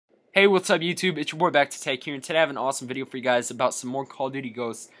Hey, what's up YouTube? It's your boy Back to Take here, and today I have an awesome video for you guys about some more Call of Duty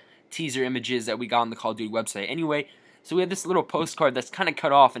Ghosts teaser images that we got on the Call of Duty website. Anyway, so we have this little postcard that's kind of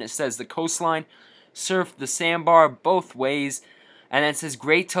cut off, and it says the coastline, surf the sandbar both ways, and then it says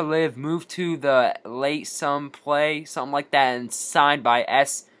great to live, move to the late some play, something like that, and signed by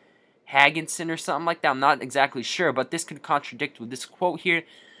S. Hagginson or something like that. I'm not exactly sure, but this could contradict with this quote here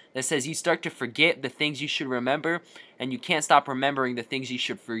that says you start to forget the things you should remember, and you can't stop remembering the things you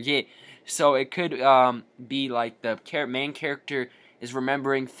should forget. So it could be like the main character is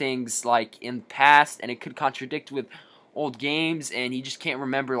remembering things like in the past, and it could contradict with old games, and he just can't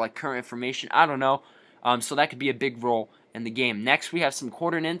remember like current information. I don't know. So that could be a big role in the game. Next, we have some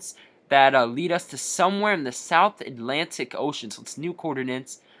coordinates that lead us to somewhere in the South Atlantic Ocean. So it's new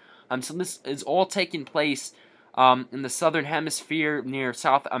coordinates. So this is all taking place in the southern hemisphere near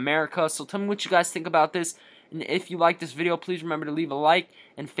South America. So tell me what you guys think about this. And if you like this video, please remember to leave a like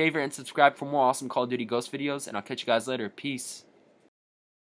and favorite and subscribe for more awesome Call of Duty Ghost videos. And I'll catch you guys later. Peace.